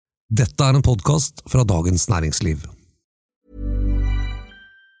Dette en podcast fra Dagens Næringsliv.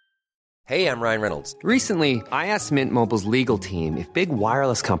 Hey, I'm Ryan Reynolds. Recently, I asked Mint Mobile's legal team if big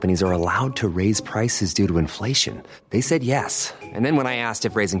wireless companies are allowed to raise prices due to inflation. They said yes. And then when I asked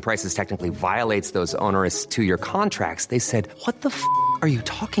if raising prices technically violates those onerous two-year contracts, they said, "What the f*** are you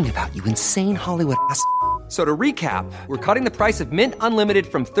talking about, you insane Hollywood ass?" So to recap, we're cutting the price of Mint Unlimited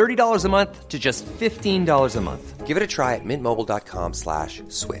from $30 a month to just $15 a month. Give it a try at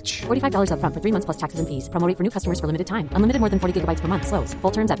mintmobile.com/switch. $45 up front for 3 months plus taxes and fees. Promo rate for new customers for limited time. Unlimited more than 40 gigabytes per month. Slows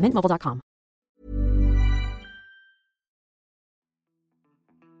full terms at mintmobile.com.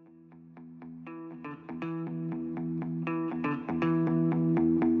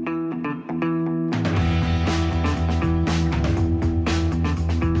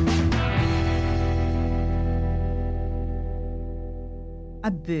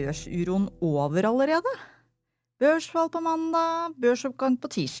 Børsuroen over allerede? Børsfall på mandag, børsoppgang på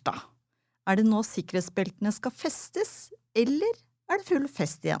tirsdag. Det nå sikkerhetsbeltene skal festes, eller det full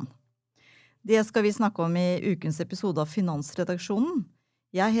fest igjen? Det skal vi snakke om i ukens episode av Finansredaksjonen.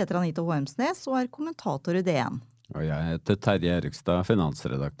 Jeg heter Anita Hoemsnes og kommentator i DN. Og jeg heter Terje Erikstad,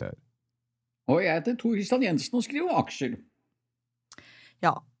 finansredaktør. Og jeg heter Tor Christian Jensen og skriver aksjer.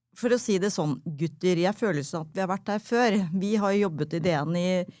 Ja, for å si det sånn, gutter, jeg føler sånn at vi har vært her før. Vi har jobbet i DN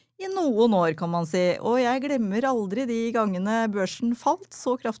i noen år, kan man si, og jeg glemmer aldri de gangene børsen falt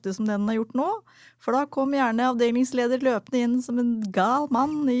så kraftig som den har gjort nå, for da kom gjerne avdelingsleder løpende inn som en gal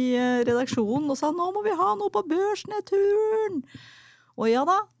mann i redaksjonen og sa, nå må vi ha noe på børsnedturen. Og ja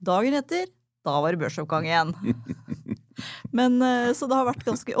da, dagen etter, da var det børsoppgang igjen. Men så det har vært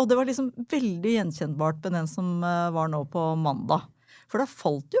ganske, og det var liksom veldig gjenkjennbart med den som var nå på mandag. For da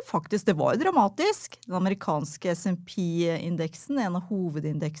falt jo faktisk, det var jo dramatisk. Den amerikanske S&P-indeksen, en av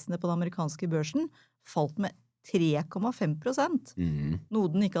hovedindeksene på den amerikanske børsen, falt med 3,5%.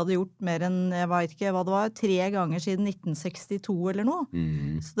 Noe den ikke hadde gjort mer enn, jeg vet ikke hva det var, 3 ganger siden 1962 eller noe.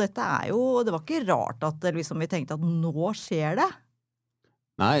 Så dette jo, det var ikke rart at liksom, vi tenkte at nå skjer det.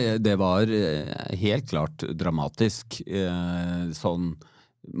 Nei, det var helt klart dramatisk, sånn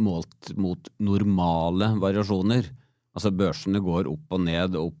målt mot normale variasjoner. Altså børsene går opp og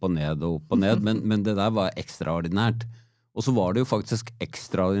ned og opp og ned og opp og ned, men det der var ekstraordinært. Og så var det jo faktisk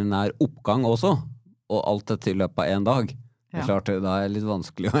ekstraordinær oppgang også, og alt dette i løpet av en dag. Det klart, det litt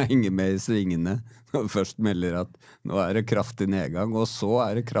vanskelig å henge med i svingene når vi først melder at nå det kraftig nedgang, og så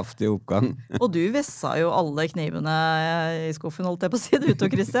det kraftig oppgang. Og du vessa jo alle knivene i skuffen, holdt jeg på å si det ut,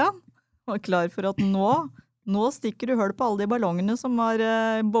 og Christian var klar for at nå stikker du hull på alle de ballongene som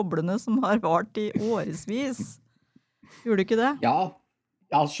boblene som har vart i årevis. Gjorde du ikke det? Ja,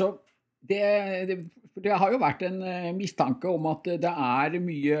 altså, det har jo vært en mistanke om at det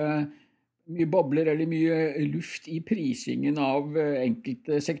mye bobler eller mye luft i prisingen av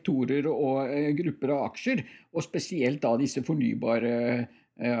enkelte sektorer og grupper av aksjer, og spesielt da disse fornybare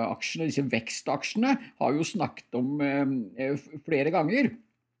aksjene, disse vekstaksjene, har jo snakket om flere ganger.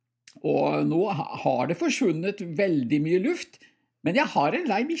 Og nå har det forsvunnet veldig mye luft, men jeg har en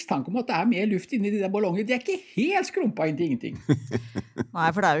lei mistanke om at det mer luft inni de der ballongene. De ikke helt skrumpa inn til ingenting. Nei,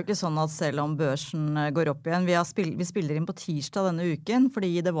 for det jo ikke sånn at selv om børsen går opp igjen, vi spiller inn på tirsdag denne uken,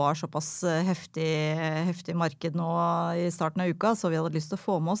 fordi det var såpass heftig marked nå i starten av uka, så vi hadde lyst til å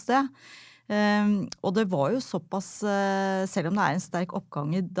få med oss det. Og det var jo såpass, selv om det en sterk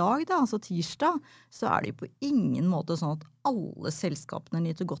oppgang i dag, da, altså tirsdag, så det jo på ingen måte sånn at alle selskapene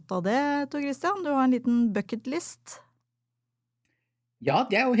nyter godt av det, Tor Christian. Du har en liten bucket list. Ja,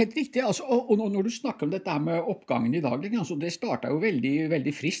 det jo helt riktig. Altså, og når du snakker om dette her med oppgangen i dag, altså, det startet jo veldig,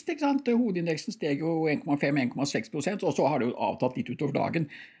 veldig frist, ikke sant? Hovedindeksen steg jo 1,5-1,6%, og så har det jo avtatt litt utover dagen.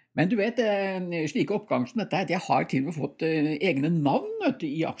 Men du vet, slike oppganger som dette, de har til og med fått egne navn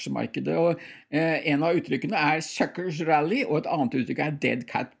i aksjemarkedet, og en av uttrykkene Suckers Rally, og et annet uttrykk Dead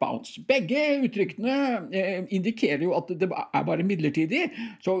Cat Bounce. Begge uttrykkene indikerer jo at det bare midlertidig,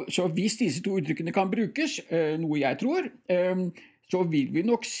 så hvis disse to uttrykkene kan brukes, noe jeg tror, så vil vi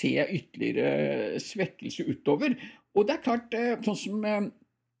nok se ytterligere svekkelse utover. Og det klart, sånn som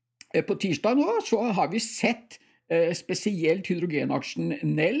på tirsdag nå, så har vi sett spesielt hydrogenaksjen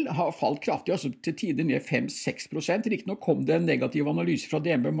Nel har falt kraftig, altså til tider ned 5-6%. Riktignok kom det en negativ analyse fra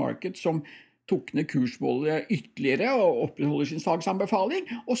DNB Market som tok ned kursmålet ytterligere og opprettholder sin salgsanbefaling.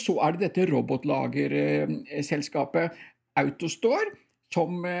 Og så det dette robotlagerselskapet Autostore,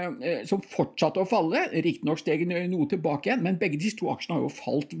 som fortsatte å falle, riktignok steg noe tilbake igjen, men begge disse to aksjene har jo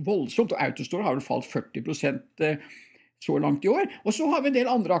falt voldsomt, og Autostore har vel falt 40% så langt i år. Og så har vi en del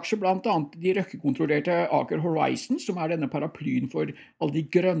andre aksjer, blant annet de røkkekontrollerte Aker Horizon, som denne paraplyen for alle de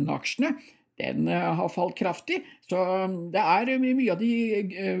grønne aksjene. den har falt kraftig. Så det mye av de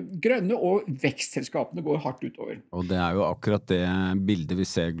grønne og vekstselskapene går hardt utover. Og det jo akkurat det bildet vi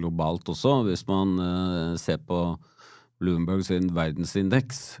ser globalt også. Hvis man ser på Bloomberg sin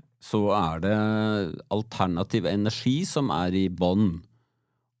verdensindeks, så det alternativ energi som i bånn,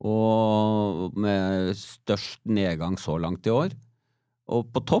 og med størst nedgang så langt i år. Og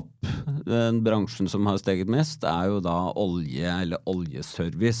på topp, den bransjen som har steget mest, jo da olje eller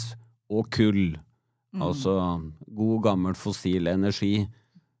oljeservice og kull. Altså god gammel fossil energi.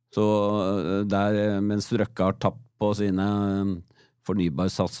 Så mens Røkke har tapt på sine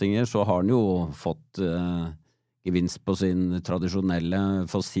fornybarsatsinger, så har han jo fått gevinst på sin tradisjonelle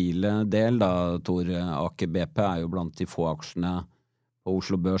fossile del. Da Tor Aker BP jo blant de få aksjene på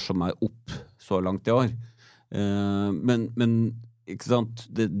Oslo Børs som opp så langt i år. Men ikke sant?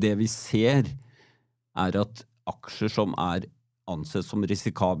 Det vi ser at aksjer som ansett som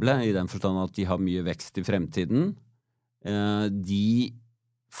risikable, i den forstand at de har mye vekst i fremtiden, de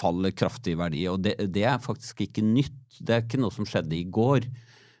faller kraftig i verdi, og det faktisk ikke nytt. Det ikke noe som skjedde i går.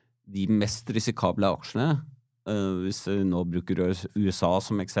 De mest risikable aksjene, hvis vi nå bruker USA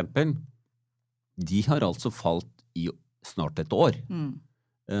som eksempel, de har altså falt i snart et år.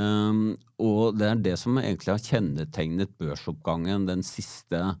 Og det det som egentlig har kjennetegnet børsoppgangen det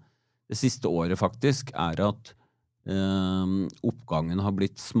siste året faktisk, at oppgangen har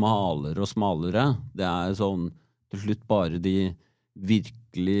blitt smalere og smalere. Det sånn til slutt bare de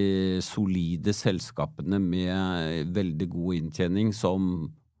virkelig solide selskapene med veldig god inntjening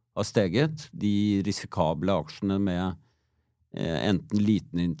som har steget. De risikable aksjene med enten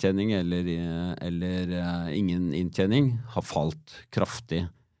liten inntjening eller ingen inntjening har falt kraftig.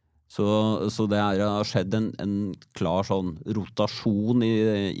 Så det har skjedd en klar sånn rotasjon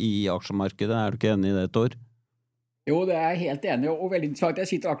i aksjemarkedet. Du ikke enig i det, Tor? Jo, det jeg helt enig, og veldig interessant.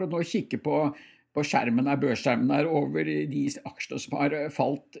 Jeg sitter akkurat nå og kikker på skjermen børsskjermen over de aksjene som har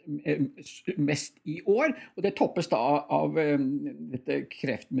falt mest i år, og det toppes da av dette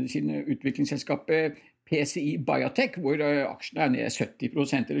kreftmedisin-utviklingsselskapet PCI Biotech, hvor aksjene ned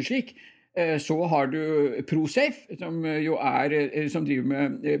 70% eller slik. Så har du ProSafe, som jo som driver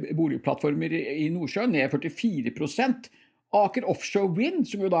med boligplattformer i Nordsjøen, ned 44%. Aker Offshore Wind,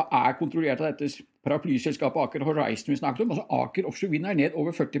 som jo da kontrollert av dette paraplyselskapet Aker Horizon vi snakket om, altså Aker Offshore Wind ned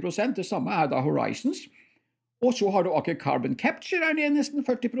over 40%, det samme da Horizons. Og så har du Aker Carbon Capture ned nesten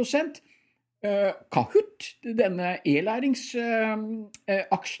 40%. Kahoot, denne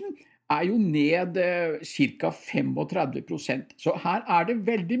e-læringsaksjen, jo ned cirka 35%. Så her det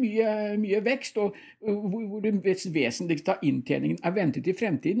veldig mye vekst, og hvor det vesentligste av inntjeningen ventet i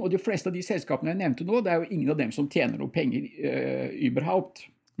fremtiden, og de fleste av de selskapene jeg nevnte nå, det jo ingen av dem som tjener noe penger überhaupt.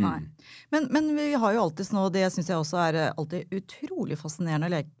 Nei. Men vi har jo alltid nå, det synes jeg også alltid utrolig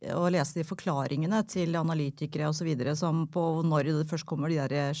fascinerende å lese de forklaringene til analytikere og så videre, som på når det først kommer de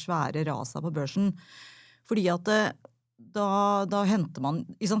der svære rasa på børsen. Fordi at da henter man,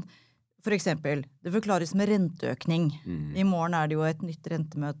 for eksempel, det forklares med renteøkning. I morgen det jo et nytt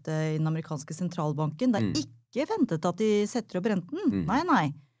rentemøte i den amerikanske sentralbanken. Det ikke ventet at de setter opp renten.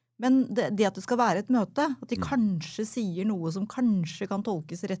 Nei. Men det at det skal være et møte, at de kanskje sier noe som kanskje kan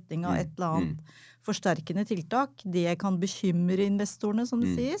tolkes i retning av et eller annet forsterkende tiltak, det kan bekymre investorene, som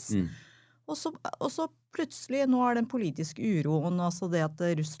det sies. Og så plutselig, nå den politiske uroen, altså det at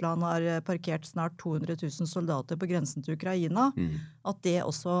Russland har parkert snart 200 000 soldater på grensen til Ukraina, at det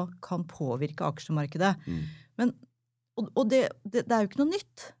også kan påvirke aksjemarkedet. Men, og det jo ikke noe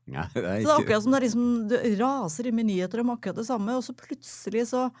nytt. Ja, så det akkurat som det raser med nyheter om akkurat det samme, og så plutselig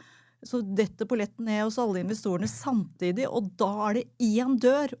så detter polletten ned hos alle investorene samtidig, og da det én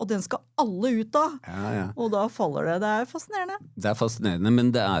dør, og den skal alle ut av. Ja. Og da faller det. Det fascinerende. Det fascinerende, men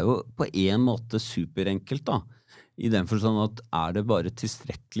det jo på en måte superenkelt da. I den forstand at det bare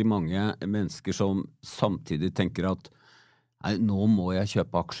tilstrekkelig mange mennesker som samtidig tenker at nei, nå må jeg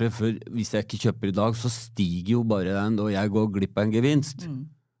kjøpe aksjer, for hvis jeg ikke kjøper i dag, så stiger jo bare den, og jeg går glipp av en gevinst.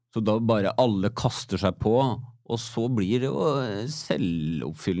 Så da bare alle kaster seg på, og så blir det jo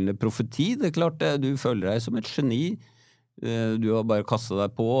selvoppfyllende profeti. Det klart du føler deg som et geni. Du har bare kastet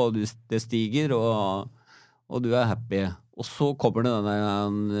deg på, og det stiger, og du happy. Og så kommer det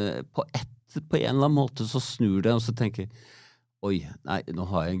denne, på en eller annen måte så snur det, og så tenker jeg, oi, nei, nå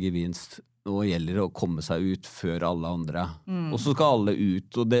har jeg en gevinst. Nå gjelder det å komme seg ut før alle andre. Og så skal alle ut,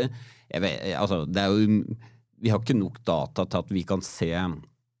 og det jo, vi har ikke nok data til at vi kan se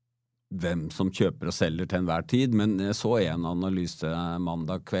hvem som kjøper og selger til enhver tid, men jeg så en analyse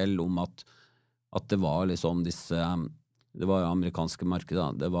mandag kveld om at det var liksom disse, det var jo amerikanske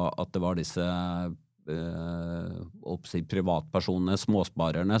markedet, det var disse privatpersonene,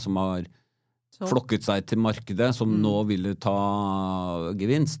 småsparerne, som har flokket seg til markedet, som nå ville ta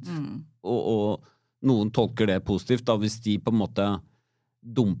gevinst. Og noen tolker det positivt, da, hvis de på en måte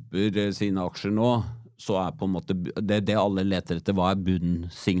dumper sine aksjer nå, så på en måte det alle leter etter, hva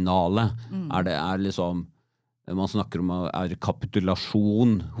bunnsignalet? Det liksom, man snakker om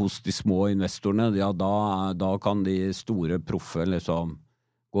kapitulasjon hos de små investorene, ja, da kan de store proffe liksom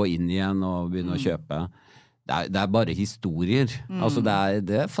gå inn igjen og begynne å kjøpe. Det bare historier. Altså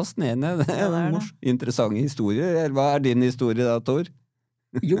det fascinerende, det interessante historier. Hva din historie da, Tor?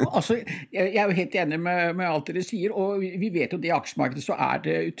 Jo, altså, jeg jo helt enig med alt dere sier, og vi vet jo det I aksjemarkedet så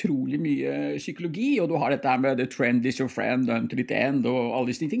det utrolig mye psykologi, og du har dette med the trend is your friend until it end, og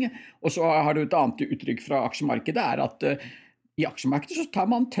alle disse tingene. Og så har du et annet uttrykk fra aksjemarkedet, at I aksjemarkedet så tar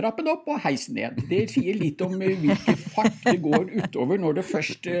man trappen opp og heisen ned. Det sier litt om hvilken fart det går utover når det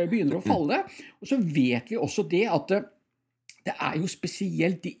først begynner å falle. Og så vet vi også det at det jo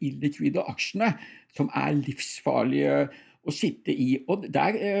spesielt de illikvide aksjene som livsfarlige å sitte I, og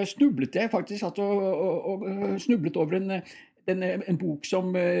der snublet jeg faktisk og snublet over en bok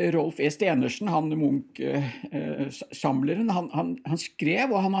som Rolf E. Stenersen, han Munch-samleren, han skrev,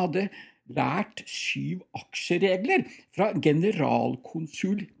 og han hadde lært 7 aksjeregler fra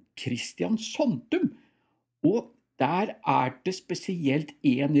generalkonsul Kristian Sontum, og der det spesielt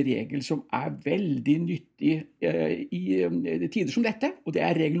en regel som veldig nyttig I tider som dette, og det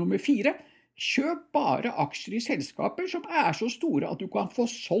regel nummer 4. Kjøp bare aksjer I selskaper som så store at du kan få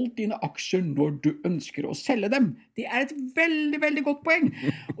solgt dine aksjer når du ønsker å selge dem. Det et veldig, veldig godt poeng.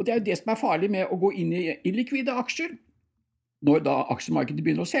 Og det jo det som farlig med å gå inn I illikvide aksjer. Når da aksjemarkedet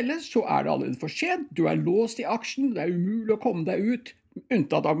begynner å selge, så det allerede for sent. Du låst I aksjen, det umulig å komme deg ut.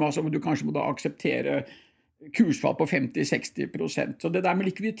 Unntatt av at du kanskje må da akseptere kursfall på 50-60%. Så det der med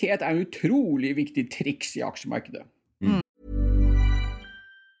likviditet en utrolig viktig triks I aksjemarkedet.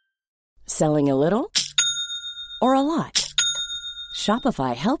 Selling a little or a lot?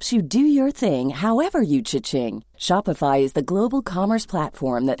 Shopify helps you do your thing however you cha-ching. Shopify is the global commerce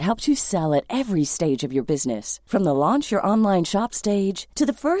platform that helps you sell at every stage of your business. From the launch your online shop stage to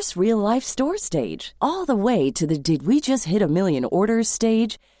the first real-life store stage, all the way to the did we just hit a million orders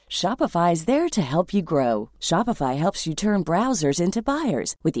stage. Shopify's there to help you grow. Shopify helps you turn browsers into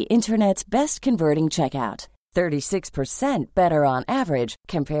buyers with the internet's best converting checkout. 36% better on average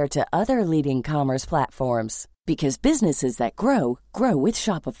compared to other leading commerce platforms. Because businesses that grow, grow with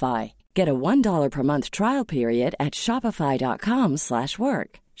Shopify. Get a $1 per month trial period at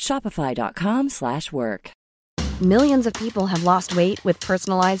shopify.com/work. Shopify.com/work. Millions of people have lost weight with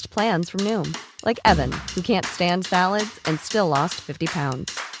personalized plans from Noom. Like Evan, who can't stand salads and still lost 50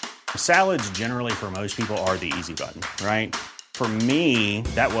 pounds. Salads generally for most people are the easy button, right? For me,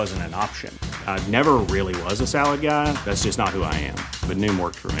 that wasn't an option. I never really was a salad guy. That's just not who I am. But Noom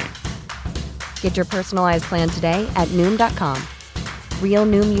worked for me. Get your personalized plan today at Noom.com. Real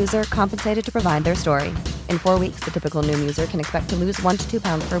Noom user compensated to provide their story. In 4 weeks, the typical Noom user can expect to lose 1 to 2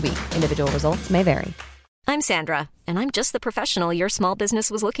 pounds per week. Individual results may vary. I'm Sandra, and I'm just the professional your small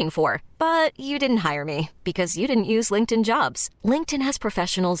business was looking for. But you didn't hire me because you didn't use LinkedIn Jobs. LinkedIn has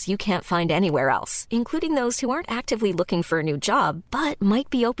professionals you can't find anywhere else, including those who aren't actively looking for a new job, but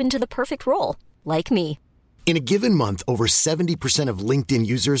might be open to the perfect role, like me. In a given month, over 70% of LinkedIn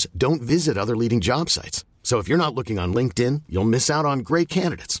users don't visit other leading job sites. So if you're not looking on LinkedIn, you'll miss out on great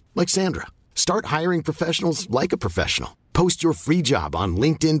candidates, like Sandra. Start hiring professionals like a professional. Post your free job on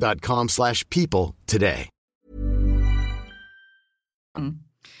linkedin.com/people today.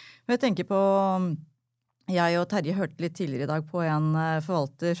 Jeg tenker på, jeg og Terje hørte litt tidligere I dag på en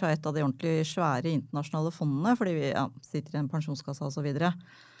forvalter fra et av de ordentlig svære internasjonale fondene, fordi vi sitter I en pensjonskasse og så videre.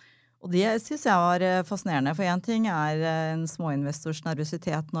 Og det synes jeg var fascinerende, for en ting en småinvestors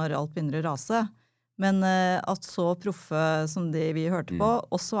nervøsitet når alt begynner å rase, men at så proffe som det vi hørte på,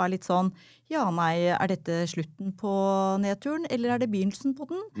 også litt sånn, ja, nei, dette slutten på nedturen, eller det begynnelsen på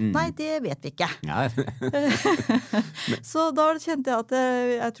den? Nei, det vet vi ikke. Så da kjente jeg at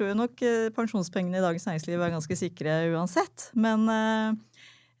jeg tror jo nok pensjonspengene I Dagens Næringsliv ganske sikre uansett, men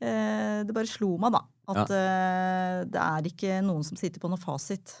det bare slo meg da, at det ikke noen som sitter på noe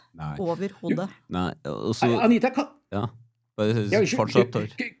fasit over hodet. Nei, og så... Anita, kan... Ja, bare fortsatt, Tor.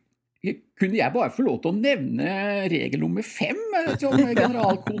 Kunne jeg bare få lov til å nevne regel nummer 5 som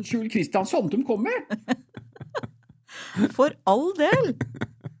generalkonsul Kristian Sontum kom med? For all del!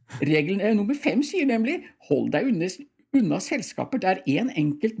 Regel nummer 5 sier nemlig, hold deg unna selskaper der en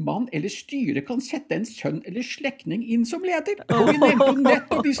enkelt mann eller styre kan sette en sønn eller slektning inn som leder. Og vi nevnte jo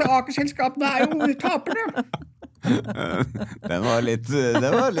nettopp disse akerselskapene jo taperne. Den var litt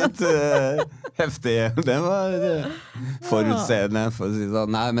heftig. Den var forutseende, for å si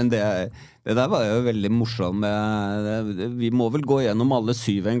sånn. Nei, men det Det der var jo veldig morsom. Vi må vel gå gjennom alle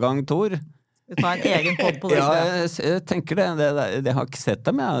 7 en gang, Tor. Vi tar en egen podd på det. Ja, jeg tenker det. Jeg har ikke sett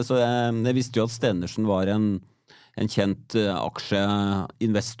dem, jeg. Så jeg visste jo at Stenersen var en kjent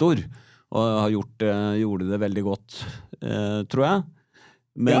aksjeinvestor, og gjorde det veldig godt, tror jeg.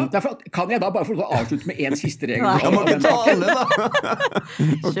 Men... Ja, derfor kan jeg da bare få avslutte med en siste regel? Jeg må ikke ta alle, da!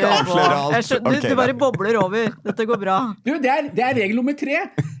 Du bare bobler over. Dette går bra. Du, det er regel nummer 3.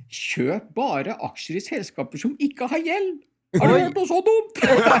 Kjøp bare aksjer i selskaper som ikke har gjeld. Har du hørt noe så dumt?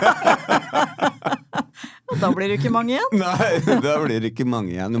 Da blir det ikke mange igjen. Nei, da blir det ikke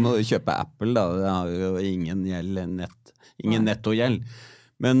mange igjen. Du må kjøpe Apple, da. Det har jo ingen gjeld, ingen nettogjeld.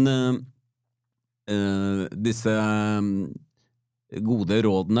 Men disse gode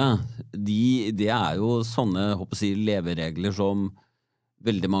rådene, de er jo sånne, håper jeg, leveregler som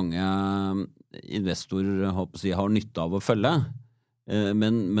veldig mange investorer, håper jeg, har nytte av å følge.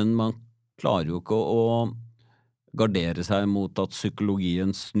 Men man klarer jo ikke å gardere seg mot at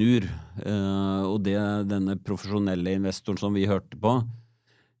psykologien snur, og denne profesjonelle investoren som vi hørte på,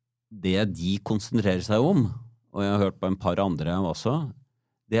 det de konsentrerer seg om, og jeg har hørt på en par andre også,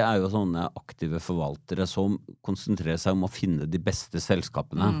 det er jo sånne aktive forvaltere som konsentrerer seg om å finne de beste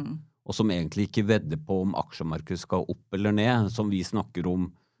selskapene, og som egentlig ikke vedder på om aksjemarkedet skal opp eller ned, som vi snakker om,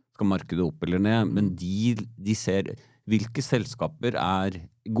 skal markedet opp eller ned, men de ser hvilke selskaper er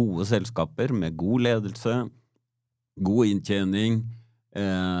gode selskaper med god ledelse, god inntjening,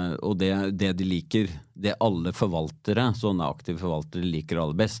 og det de liker, det alle forvaltere, sånne aktive forvaltere liker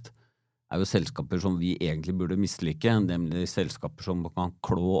aller best, er jo selskaper som vi egentlig burde mislike, nemlig selskaper som kan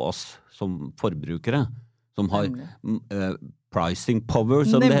klå oss som forbrukere, som har pricing power,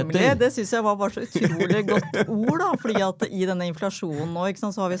 som det heter. Nemlig, det synes jeg var bare så utrolig godt ord da, fordi at i denne inflasjonen nå, ikke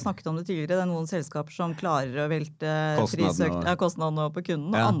sant, så har vi snakket om det tidligere, det er noen selskaper som klarer å velte kostnadene på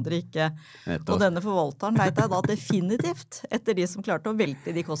kunden, og andre ikke. Og denne forvalteren vet jeg da definitivt etter de som klarte å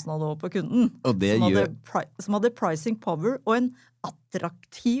velte de kostnadene på kunden, og det som hadde pricing power og en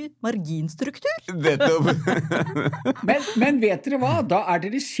attraktiv marginstruktur. men vet dere hva? Da er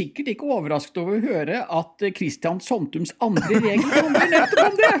dere sikkert ikke overrasket over å høre at Christian Sontums andre regel kommer nettopp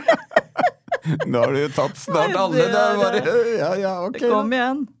om det. Nå har du jo tatt snart alle. Okay. Kom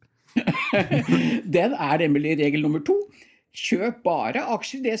igjen. Den er nemlig regel nummer 2. Kjøp bare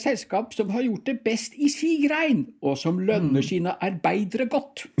aksjer i det selskap som har gjort det best i sin grein, og som lønner sine arbeidere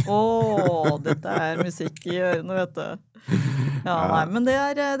godt. Dette er musikk i ørene, vet du. Ja, nei, men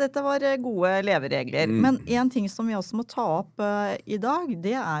dette var gode leveregler. Men en ting som vi også må ta opp i dag,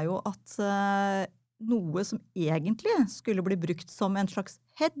 det er jo at noe som egentlig skulle bli brukt som en slags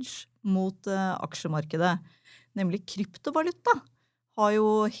hedge mot aksjemarkedet, nemlig kryptovaluta, har jo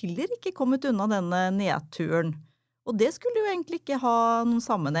heller ikke kommet unna denne nedturen. Og det skulle jo egentlig ikke ha noen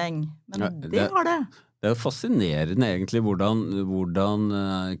sammenheng, men det har det. Det er jo fascinerende egentlig hvordan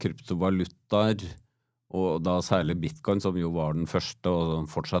kryptovalutaer, og da særlig Bitcoin, som jo var den første og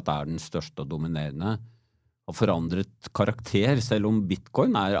fortsatt er den største og dominerende, har forandret karakter, selv om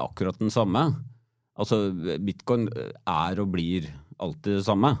Bitcoin er akkurat den samme. Altså, Bitcoin er og blir alltid det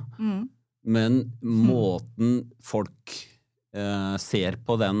samme. Men måten folk ser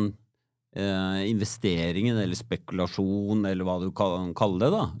på den investeringen eller spekulasjon eller hva du kan kalle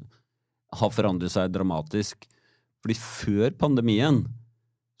det da, har forandret seg dramatisk. Fordi før pandemien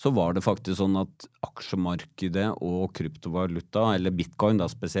så var det faktisk sånn at aksjemarkedet og kryptovaluta, eller Bitcoin da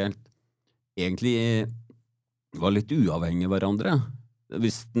spesielt, egentlig var litt uavhengig av hverandre.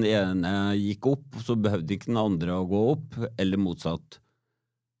 Hvis den ene gikk opp, så behøvde ikke den andre å gå opp, eller motsatt.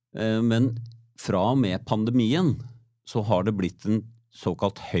 Men fra og med pandemien så har det blitt en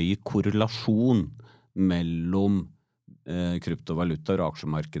såkalt høy korrelasjon mellom kryptovalutaer og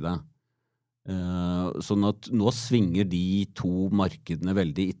aksjemarkedet. Sånn at nå svinger de to markedene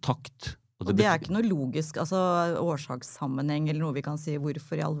veldig i takt. Og det er ikke noe logisk, altså årsakssammenheng eller noe vi kan si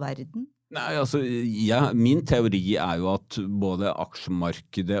hvorfor i all verden? Nei, altså, min teori er jo at både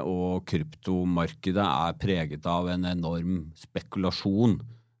aksjemarkedet og kryptomarkedet er preget av en enorm spekulasjon.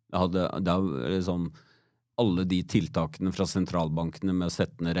 Det har liksom alle de tiltakene fra sentralbankene med å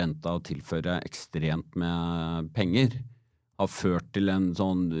sette ned renta og tilføre ekstremt med penger har ført til en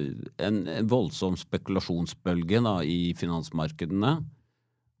voldsom spekulasjonsbølge da, i finansmarkedene.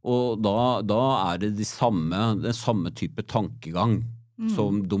 Og da er det den samme type tankegang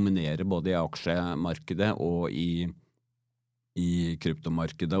som dominerer både i aksjemarkedet og i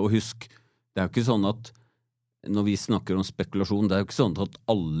kryptomarkedet. Og husk, det er jo ikke sånn at når vi snakker om spekulasjon, det er jo ikke sånn at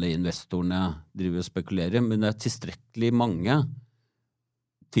alle investorene driver og spekulerer, men det er tilstrekkelig mange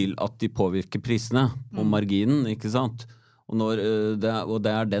til at de påvirker prisene og marginen, ikke sant? Og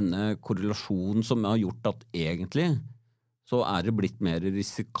det denne korrelasjonen som har gjort at egentlig så det blitt mer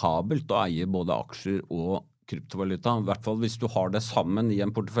risikabelt å eie både aksjer og kryptovaluta. I hvert fall hvis du har det sammen i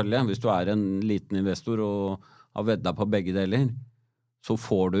en portefølje. Hvis du en liten investor og har veddet på begge deler, så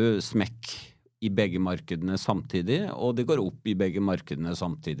får du smekk i begge markedene samtidig, og det går opp i begge markedene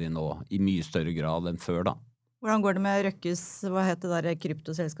samtidig nå, i mye større grad enn før da. Hvordan går det med Røkkes, hva heter det der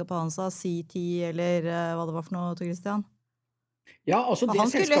kryptoselskapet han sa, CT eller hva det var for noe, Tor Christian? Ja, altså det han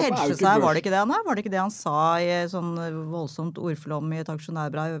skulle selskapet hedge jo ikke seg, børs. var det ikke det han Var det ikke det han sa i sånn voldsomt ordflom i et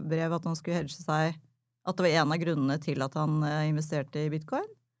aksjonærbrev, at han skulle hedge seg, at det var en av grunnene til at han investerte i bitcoin?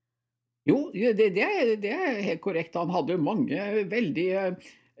 Jo, det helt korrekt. Han hadde mange veldig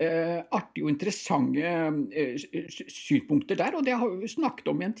artige og interessante synpunkter der, og det har vi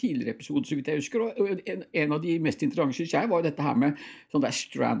snakket om i en tidligere episode, så vidt jeg husker, og en av de mest interessante synes jeg var dette her med sånn der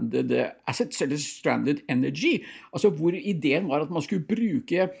stranded assets, eller stranded energy, altså hvor ideen var at man skulle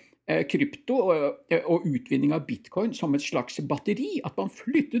bruke krypto og utvinning av bitcoin som et slags batteri, at man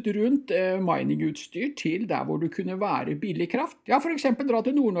flyttet rundt miningutstyr til der hvor du kunne være billig kraft. Ja, for eksempel dra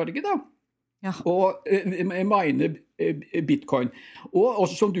til Nord-Norge da, og mine bitcoin. Og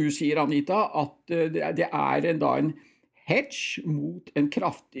også som du sier, Anita, at det da en hedge mot en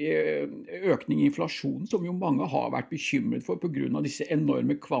kraftig økning i inflasjonen, som jo mange har vært bekymret for på grunn av disse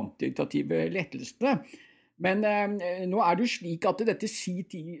enorme kvantitative lettelsene. Men nå det jo slik at dette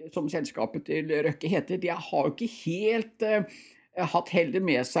CT, som selskapet til Røkke heter, det har jo ikke helt hatt heldet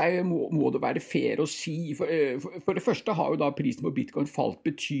med seg, må det være fair å si. For det første har jo da prisen på bitcoin falt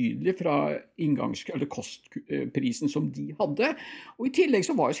betydelig fra eller kostprisen som de hadde. Og i tillegg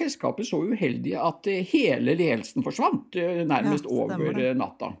så var jo selskapet så uheldig at hele ledelsen forsvant nærmest over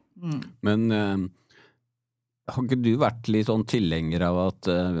natta. Men har ikke du vært litt sånn tilhenger av at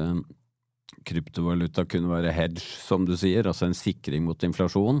kryptovaluta kunne være hedge, som du sier, altså en sikring mot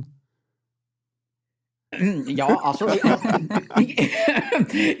inflasjon? Ja, altså ikke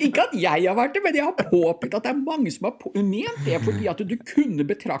at jeg har vært det, men jeg har påpekt at det mange som har ment det, fordi at du kunne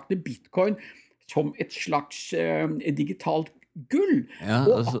betrakte bitcoin som et slags digitalt gull. Ja,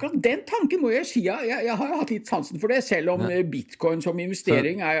 og akkurat den tanken må jeg si, jeg har hatt litt sansen for det, selv om bitcoin som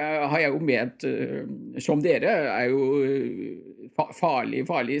investering har jeg jo ment, som dere, jo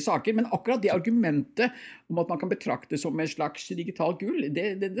farlige saker, men akkurat det argumentet om at man kan betrakte som en slags digitalt gull,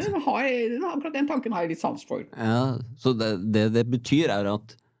 akkurat den tanken har jeg litt sans for. Ja, så det betyr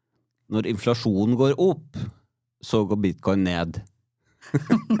at når inflasjonen går opp, så går bitcoin ned.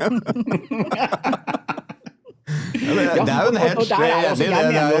 Ja, det jo en hedge,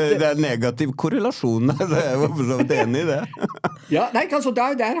 det negativ korrelasjon, jeg jo enig i det. Ja, nei, altså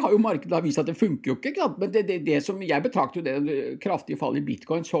der har jo markedet vist at det funker jo ikke, men det som jeg betrakter jo det kraftige fallet i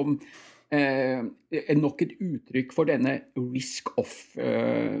bitcoin som nok et uttrykk for denne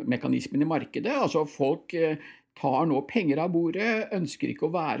risk-off-mekanismen i markedet. Altså folk tar nå penger av bordet, ønsker ikke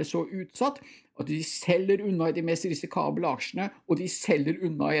å være så utsatt, at de selger unna de mest risikable aksjene, og de selger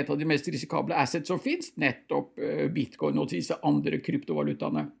unna et av de mest risikable assets som finnes, nettopp bitcoin og disse andre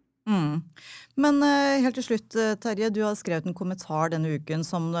kryptovalutaene. Men helt til slutt, Terje, du har skrevet en kommentar denne uken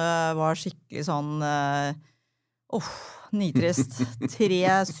som var skikkelig sånn nitrist.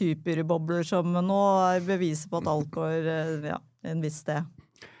 3 superbobler som nå beviser på at alt går en viss sted.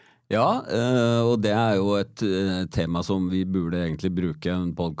 Ja, og det jo et tema som vi burde egentlig bruke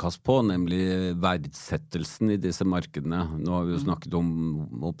en podcast på, nemlig verdsettelsen i disse markedene. Nå har vi jo snakket om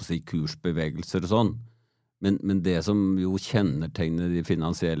kursbevegelser og sånn, men det som jo kjennetegner de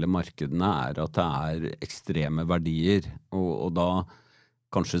finansielle markedene at det ekstreme verdier, og da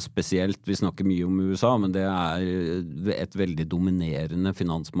kanskje spesielt, vi snakker mye om USA, men det et veldig dominerende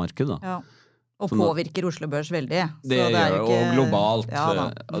finansmarked da. Ja. Og påvirker Oslo Børs veldig. Det gjør jo globalt.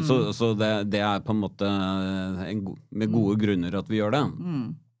 Ja, så det på en måte med gode grunner at vi gjør det.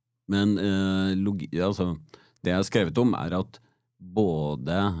 Men altså, det jeg har skrevet om at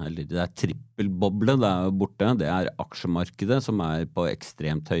eller det trippelboble, det jo borte, det aksjemarkedet som på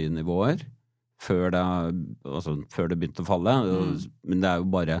ekstremt høye nivåer, før det begynte å falle, men det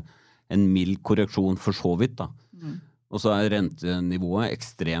jo bare en mild korreksjon for så vidt da. Og så rentenivået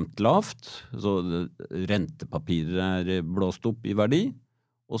ekstremt lavt, så rentepapirer blåst opp i verdi,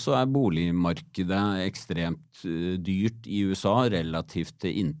 og så boligmarkedet ekstremt dyrt i USA relativt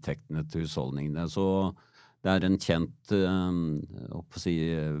til inntektene til husholdningene. Så det en kjent,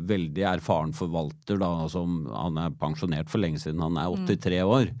 veldig erfaren forvalter da, som han pensjonert for lenge siden, han 83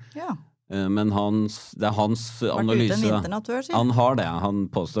 år. Ja. Men det hans analyse. Vært ute en internatør, sier. Han har det, han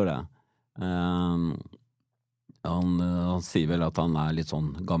påstår det. Han sier vel at han litt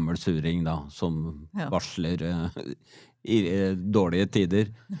sånn gammel suring da, som varsler i dårlige tider.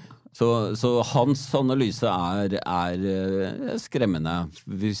 Så hans analyse er skremmende.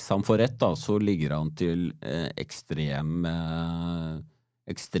 Hvis han får rett da, så ligger han til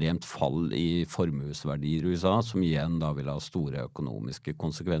ekstremt fall i formuesverdier i USA, som igjen da vil ha store økonomiske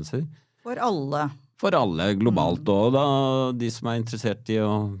konsekvenser. For alle. For alle, globalt. Og da de som interessert i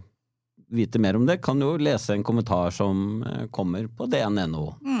å vite mer om det, kan jo lese en kommentar som kommer på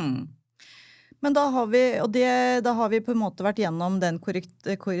DN.no. Men da har vi på en måte vært gjennom den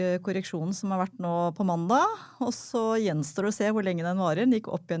korreksjonen som har vært nå på mandag, og så gjenstår det å se hvor lenge den varer. Den gikk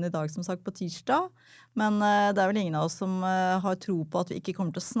opp igjen i dag, som sagt, på tirsdag, men det vel ingen av oss som har tro på at vi ikke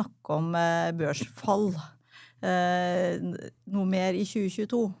kommer til å snakke om børsfall noe mer i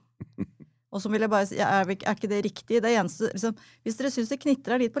 2022. Og så vil jeg bare si, er ikke det riktig? Det eneste, liksom, hvis dere synes det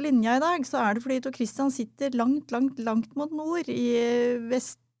knitrer litt på linja i dag, så det fordi Tor Christian sitter langt mot nord i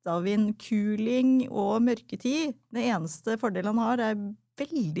vestavind, kuling og mørketid. Det eneste fordelen han har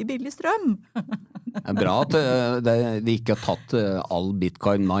veldig billig strøm. Det bra at de ikke har tatt all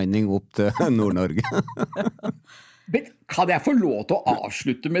bitcoin-mining opp til Nord-Norge. Men kan jeg få lov til å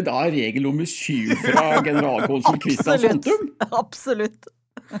avslutte med da regel nummer 7 fra generalkonsul Christian Sontum? Absolutt.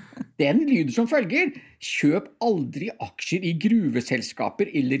 Den lyder som følger: kjøp aldri aksjer i gruveselskaper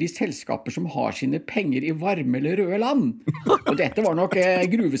eller i selskaper som har sine penger i varme eller røde land. Og dette var nok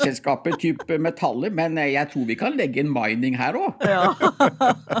gruveselskaper type metaller, men jeg tror vi kan legge en mining her også. Ja.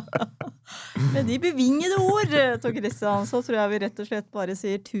 Med de bevingede ord, Tor Christian, så tror jeg vi rett og slett bare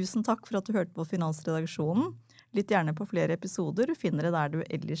sier tusen takk for at du hørte på Finansredaksjonen. Lytt gjerne på flere episoder, du finner det der du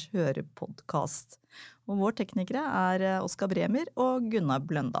ellers hører podcast. Og vår teknikere Oskar Bremer og Gunnar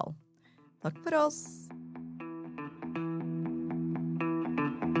Bløndal. Takk for oss!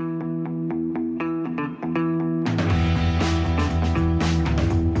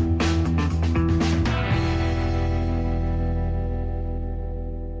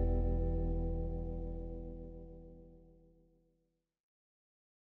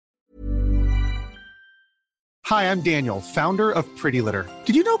 Hi, I'm Daniel, founder of Pretty Litter.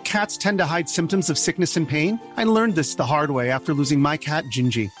 Did you know cats tend to hide symptoms of sickness and pain? I learned this the hard way after losing my cat,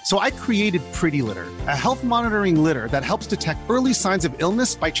 Gingy. So I created Pretty Litter, a health monitoring litter that helps detect early signs of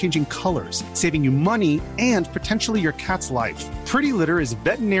illness by changing colors, saving you money and potentially your cat's life. Pretty Litter is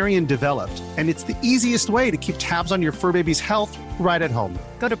veterinarian developed, and it's the easiest way to keep tabs on your fur baby's health right at home.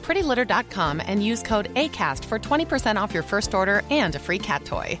 Go to prettylitter.com and use code ACAST for 20% off your first order and a free cat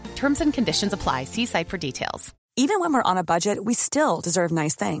toy. Terms and conditions apply. See site for details. Even when we're on a budget, we still deserve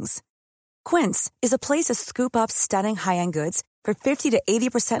nice things. Quince is a place to scoop up stunning high-end goods for 50 to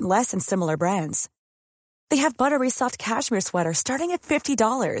 80% less than similar brands. They have buttery soft cashmere sweaters starting at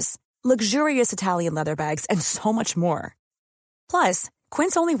 $50, luxurious Italian leather bags, and so much more. Plus,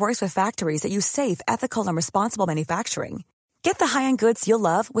 Quince only works with factories that use safe, ethical, and responsible manufacturing. Get the high-end goods you'll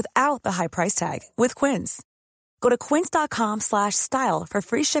love without the high price tag with Quince. Go to quince.com/style for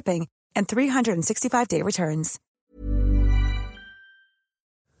free shipping and 365-day returns.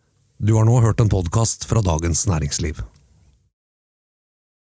 Du har nå hørt en podcast fra Dagens Næringsliv.